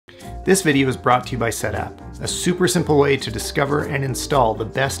This video is brought to you by Setapp, a super simple way to discover and install the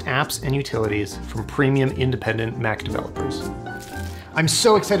best apps and utilities from premium independent Mac developers. I'm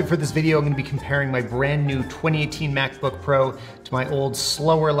so excited for this video. I'm going to be comparing my brand new 2018 MacBook Pro to my old,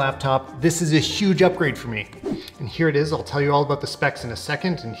 slower laptop. This is a huge upgrade for me. And here it is. I'll tell you all about the specs in a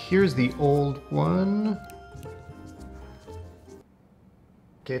second. And here's the old one.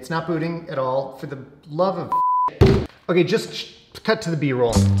 Okay, it's not booting at all. For the love of Okay, just cut to the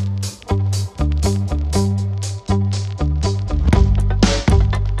B-roll.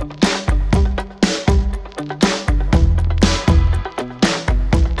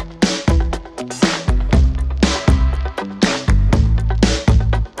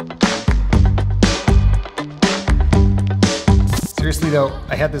 Seriously though,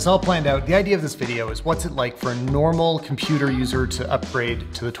 I had this all planned out. The idea of this video is what's it like for a normal computer user to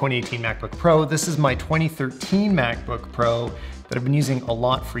upgrade to the 2018 MacBook Pro. This is my 2013 MacBook Pro that I've been using a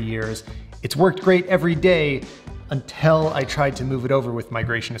lot for years. It's worked great every day until I tried to move it over with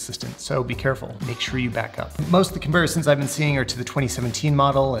Migration Assistant, so be careful, make sure you back up. Most of the comparisons I've been seeing are to the 2017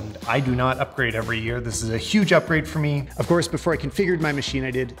 model, and I do not upgrade every year. This is a huge upgrade for me. Of course, before I configured my machine,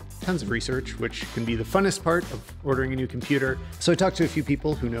 I did tons of research, which can be the funnest part of ordering a new computer. So I talked to a few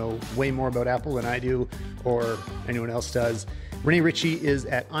people who know way more about Apple than I do, or anyone else does. Rene Ritchie is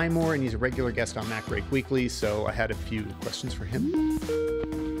at iMore, and he's a regular guest on MacBreak Weekly, so I had a few questions for him.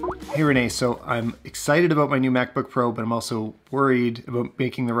 Hey Rene, so I'm excited about my new MacBook Pro, but I'm also worried about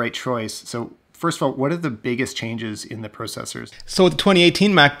making the right choice. So first of all, what are the biggest changes in the processors? So with the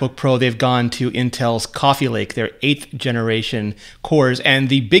 2018 MacBook Pro, they've gone to Intel's Coffee Lake, their 8th generation cores. And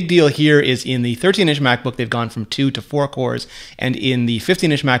the big deal here is in the 13-inch MacBook, they've gone from 2 to 4 cores. And in the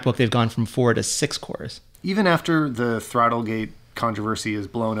 15-inch MacBook, they've gone from 4 to 6 cores. Even after the Throttlegate controversy is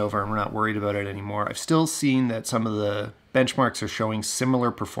blown over and we're not worried about it anymore, I've still seen that some of the benchmarks are showing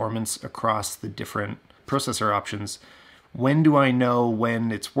similar performance across the different processor options. When do I know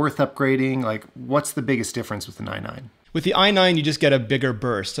when it's worth upgrading? Like, what's the biggest difference with the i9? With the i9, you just get a bigger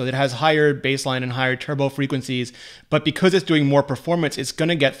burst. So it has higher baseline and higher turbo frequencies, but because it's doing more performance, it's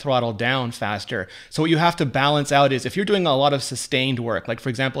gonna get throttled down faster. So what you have to balance out is if you're doing a lot of sustained work, like for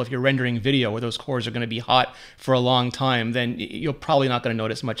example, if you're rendering video where those cores are gonna be hot for a long time, then you're probably not gonna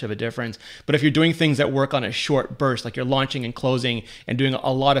notice much of a difference. But if you're doing things that work on a short burst, like you're launching and closing and doing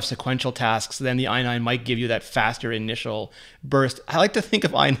a lot of sequential tasks, then the i9 might give you that faster initial burst. I like to think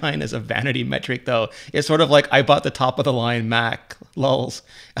of i9 as a vanity metric though. It's sort of like I bought the top of the line Mac, lulz.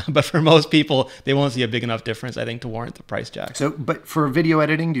 But for most people, they won't see a big enough difference, I think, to warrant the price jack. So, but for video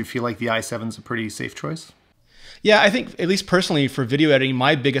editing, do you feel like the i7 is a pretty safe choice? Yeah, I think, at least personally, for video editing,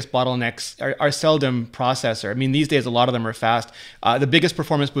 my biggest bottlenecks are seldom processor. I mean, these days, a lot of them are fast. The biggest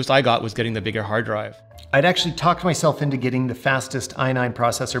performance boost I got was getting the bigger hard drive. I'd actually talked myself into getting the fastest i9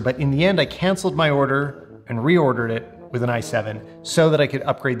 processor, but in the end, I canceled my order and reordered it with an i7 so that I could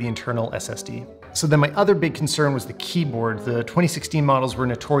upgrade the internal SSD. So then my other big concern was the keyboard. The 2016 models were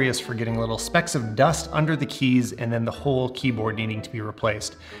notorious for getting little specks of dust under the keys and then the whole keyboard needing to be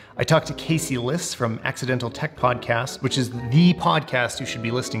replaced. I talked to Casey Liss from Accidental Tech Podcast, which is the podcast you should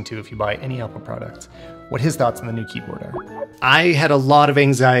be listening to if you buy any Apple products, what his thoughts on the new keyboard are. I had a lot of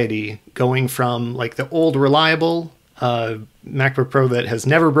anxiety going from like the old reliable MacBook Pro that has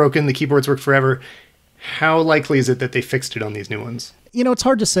never broken, the keyboards work forever. How likely is it that they fixed it on these new ones? You know, it's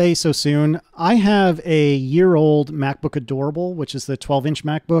hard to say so soon. I have a year-old MacBook Adorable, which is the 12-inch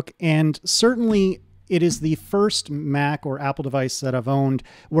MacBook, and certainly it is the first Mac or Apple device that I've owned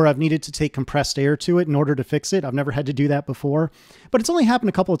where I've needed to take compressed air to it in order to fix it. I've never had to do that before, but it's only happened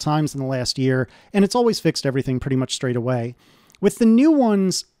a couple of times in the last year, and it's always fixed everything pretty much straight away. With the new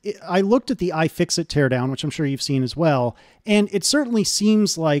ones, I looked at the iFixit teardown, which I'm sure you've seen as well, and it certainly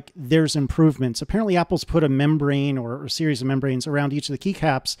seems like there's improvements. Apparently Apple's put a membrane or a series of membranes around each of the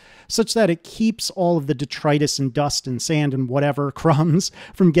keycaps such that it keeps all of the detritus and dust and sand and whatever crumbs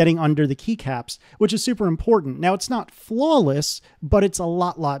from getting under the keycaps, which is super important. Now, it's not flawless, but it's a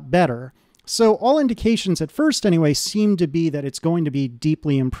lot better. So all indications at first anyway seem to be that it's going to be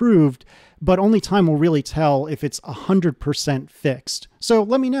deeply improved, but only time will really tell if it's 100% fixed. So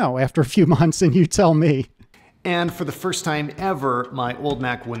let me know after a few months and you tell me. And for the first time ever, my old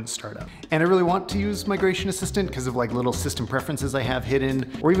Mac wouldn't start up. And I really want to use Migration Assistant because of like little system preferences I have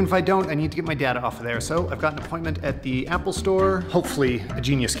hidden, or even if I don't, I need to get my data off of there. So I've got an appointment at the Apple Store. Hopefully a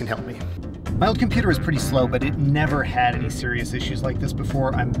genius can help me. My old computer was pretty slow, but it never had any serious issues like this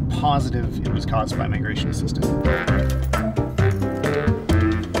before. I'm positive it was caused by Migration Assistant.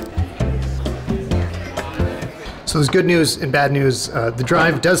 So there's good news and bad news. The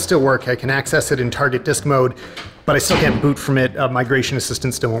drive does still work. I can access it in target disk mode. but I still can't boot from it. Migration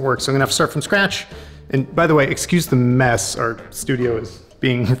Assistant still won't work, so I'm gonna have to start from scratch. And by the way, excuse the mess, our studio is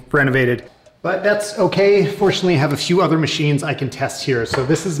being renovated. But that's okay. Fortunately, I have a few other machines I can test here. So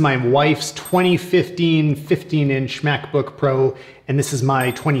this is my wife's 2015 15-inch MacBook Pro, and this is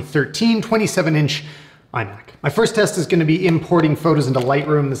my 2013 27-inch iMac. My first test is gonna be importing photos into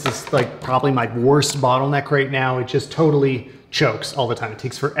Lightroom. This is like probably my worst bottleneck right now. It just totally chokes all the time. It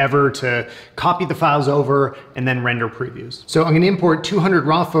takes forever to copy the files over and then render previews. So I'm gonna import 200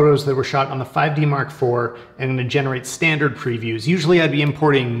 raw photos that were shot on the 5D Mark IV, and I'm gonna generate standard previews. Usually I'd be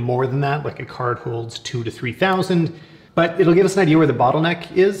importing more than that, like a card holds 2,000 to 3,000, but it'll give us an idea where the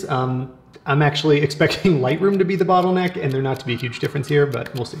bottleneck is. I'm actually expecting Lightroom to be the bottleneck and there not to be a huge difference here,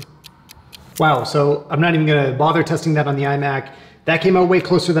 but we'll see. Wow, so I'm not even gonna bother testing that on the iMac. That came out way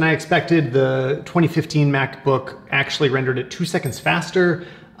closer than I expected. The 2015 MacBook actually rendered it 2 seconds faster.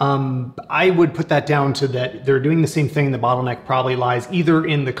 I would put that down to that they're doing the same thing. The bottleneck probably lies either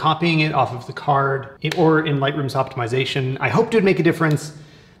in the copying it off of the card or in Lightroom's optimization. I hoped it would make a difference,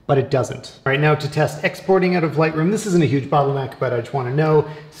 but it doesn't. All right, now to test exporting out of Lightroom. This isn't a huge bottleneck, but I just wanna know.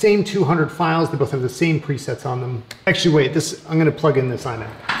 Same 200 files, they both have the same presets on them. Actually, wait, I'm gonna plug in this iMac.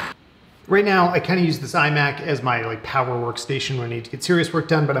 Right now, I kind of use this iMac as my power workstation when I need to get serious work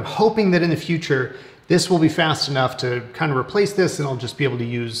done, but I'm hoping that in the future, this will be fast enough to kind of replace this and I'll just be able to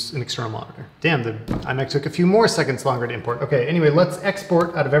use an external monitor. Damn, the iMac took a few more seconds longer to import. Okay, anyway, let's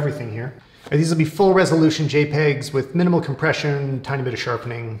export out of everything here. These will be full resolution JPEGs with minimal compression, tiny bit of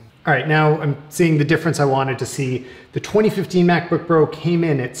sharpening. All right, now I'm seeing the difference I wanted to see. The 2015 MacBook Pro came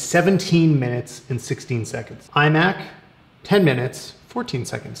in at 17 minutes and 16 seconds. iMac, 10 minutes, 14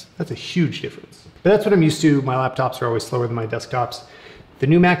 seconds. That's a huge difference. But that's what I'm used to. My laptops are always slower than my desktops. The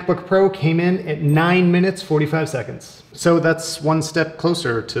new MacBook Pro came in at 9 minutes, 45 seconds. So that's one step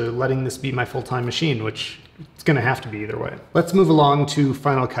closer to letting this be my full-time machine, which it's gonna have to be either way. Let's move along to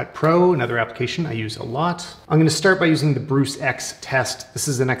Final Cut Pro, another application I use a lot. I'm gonna start by using the Bruce X test. This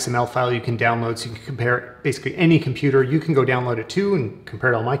is an XML file you can download so you can compare basically any computer. You can go download it too and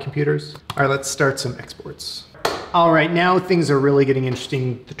compare it to all my computers. All right, let's start some exports. All right, now things are really getting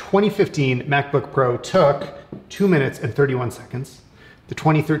interesting. The 2015 MacBook Pro took 2 minutes and 31 seconds. The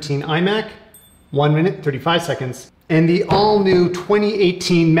 2013 iMac, 1 minute, 35 seconds. And the all-new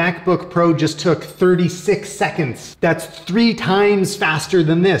 2018 MacBook Pro just took 36 seconds. That's 3 times faster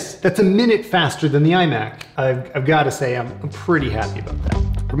than this. That's a minute faster than the iMac. I've got to say, I'm pretty happy about that.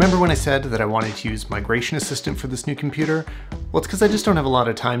 Remember when I said that I wanted to use Migration Assistant for this new computer? Well, it's because I just don't have a lot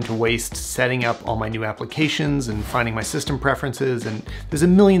of time to waste setting up all my new applications and finding my system preferences, and there's a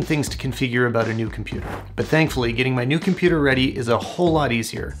million things to configure about a new computer. But thankfully, getting my new computer ready is a whole lot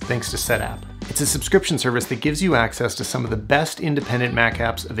easier thanks to SetApp. It's a subscription service that gives you access to some of the best independent Mac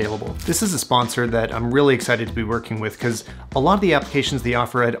apps available. This is a sponsor that I'm really excited to be working with because a lot of the applications they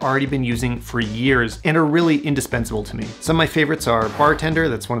offer I'd already been using for years and are really indispensable to me. Some of my favorites are Bartender,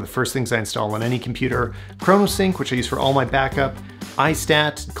 that's one of the first things I install on any computer, ChronoSync, which I use for all my backup,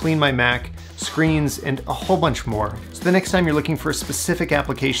 iStat, Clean My Mac, Screens, and a whole bunch more. So the next time you're looking for a specific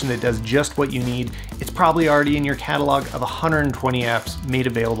application that does just what you need, it's probably already in your catalog of 120 apps made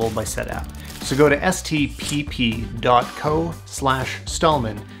available by SetApp. So go to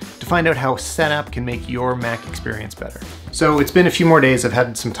stpp.co/Stallman to find out how SetApp can make your Mac experience better. So it's been a few more days. I've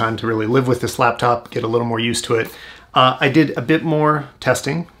had some time to really live with this laptop, get a little more used to it. I did a bit more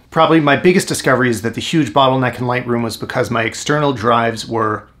testing. Probably my biggest discovery is that the huge bottleneck in Lightroom was because my external drives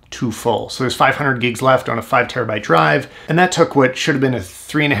were too full. So there's 500 gigs left on a 5 terabyte drive, and that took what should have been a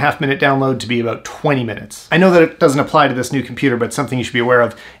 3.5 minute download to be about 20 minutes. I know that it doesn't apply to this new computer, but it's something you should be aware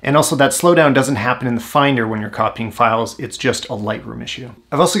of. And also that slowdown doesn't happen in the Finder when you're copying files, it's just a Lightroom issue.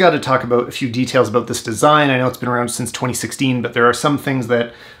 I've also got to talk about a few details about this design. I know it's been around since 2016, but there are some things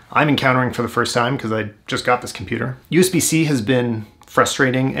that I'm encountering for the first time because I just got this computer. Usbc has been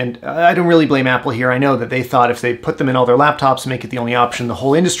frustrating, and I don't really blame Apple here. I know that they thought if they put them in all their laptops and make it the only option, the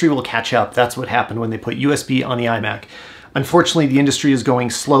whole industry will catch up. That's what happened when they put USB on the iMac. Unfortunately, the industry is going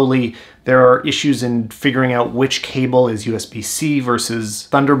slowly. There are issues in figuring out which cable is USB-C versus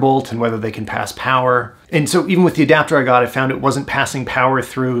Thunderbolt and whether they can pass power. And so even with the adapter I got, I found it wasn't passing power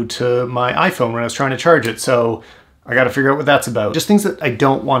through to my iPhone when I was trying to charge it. So I gotta figure out what that's about. Just things that I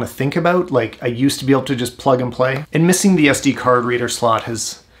don't want to think about, like I used to be able to just plug and play. And missing the SD card reader slot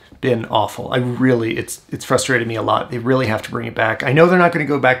has been awful. It's frustrated me a lot. They really have to bring it back. I know they're not gonna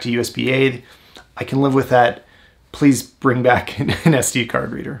go back to USB-A. I can live with that. Please bring back an SD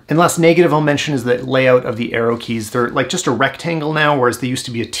card reader. And last negative I'll mention is the layout of the arrow keys. They're like just a rectangle now, whereas they used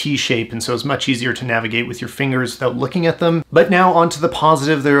to be a T shape, and so it's much easier to navigate with your fingers without looking at them. But now onto the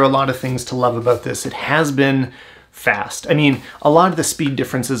positive, there are a lot of things to love about this. It has been fast. I mean, a lot of the speed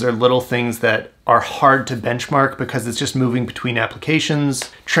differences are little things that are hard to benchmark because it's just moving between applications.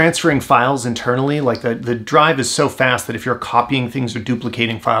 Transferring files internally, like the drive is so fast that if you're copying things or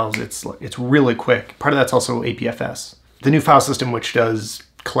duplicating files, it's really quick. Part of that's also APFS. The new file system, which does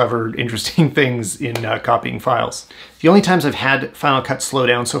clever, interesting things in copying files. The only times I've had Final Cut slow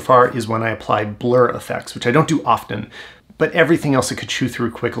down so far is when I apply blur effects, which I don't do often, but everything else I could chew through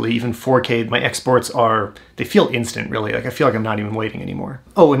quickly, even 4K. My exports they feel instant, really. Like, I feel like I'm not even waiting anymore.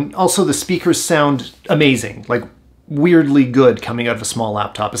 Oh, and also the speakers sound amazing, like weirdly good coming out of a small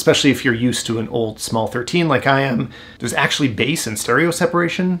laptop, especially if you're used to an old small 13 like I am. There's actually bass and stereo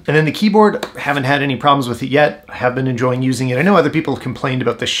separation. And then the keyboard, haven't had any problems with it yet. I have been enjoying using it. I know other people have complained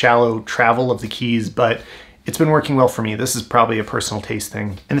about the shallow travel of the keys, but it's been working well for me. This is probably a personal taste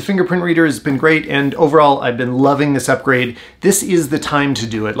thing. And the fingerprint reader has been great, and overall, I've been loving this upgrade. This is the time to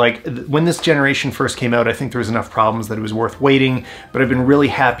do it. Like, when this generation first came out, I think there was enough problems that it was worth waiting, but I've been really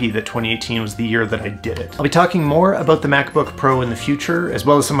happy that 2018 was the year that I did it. I'll be talking more about the MacBook Pro in the future, as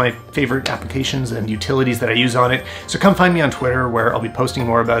well as some of my favorite applications and utilities that I use on it. So come find me on Twitter, where I'll be posting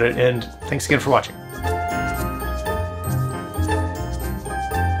more about it, and thanks again for watching.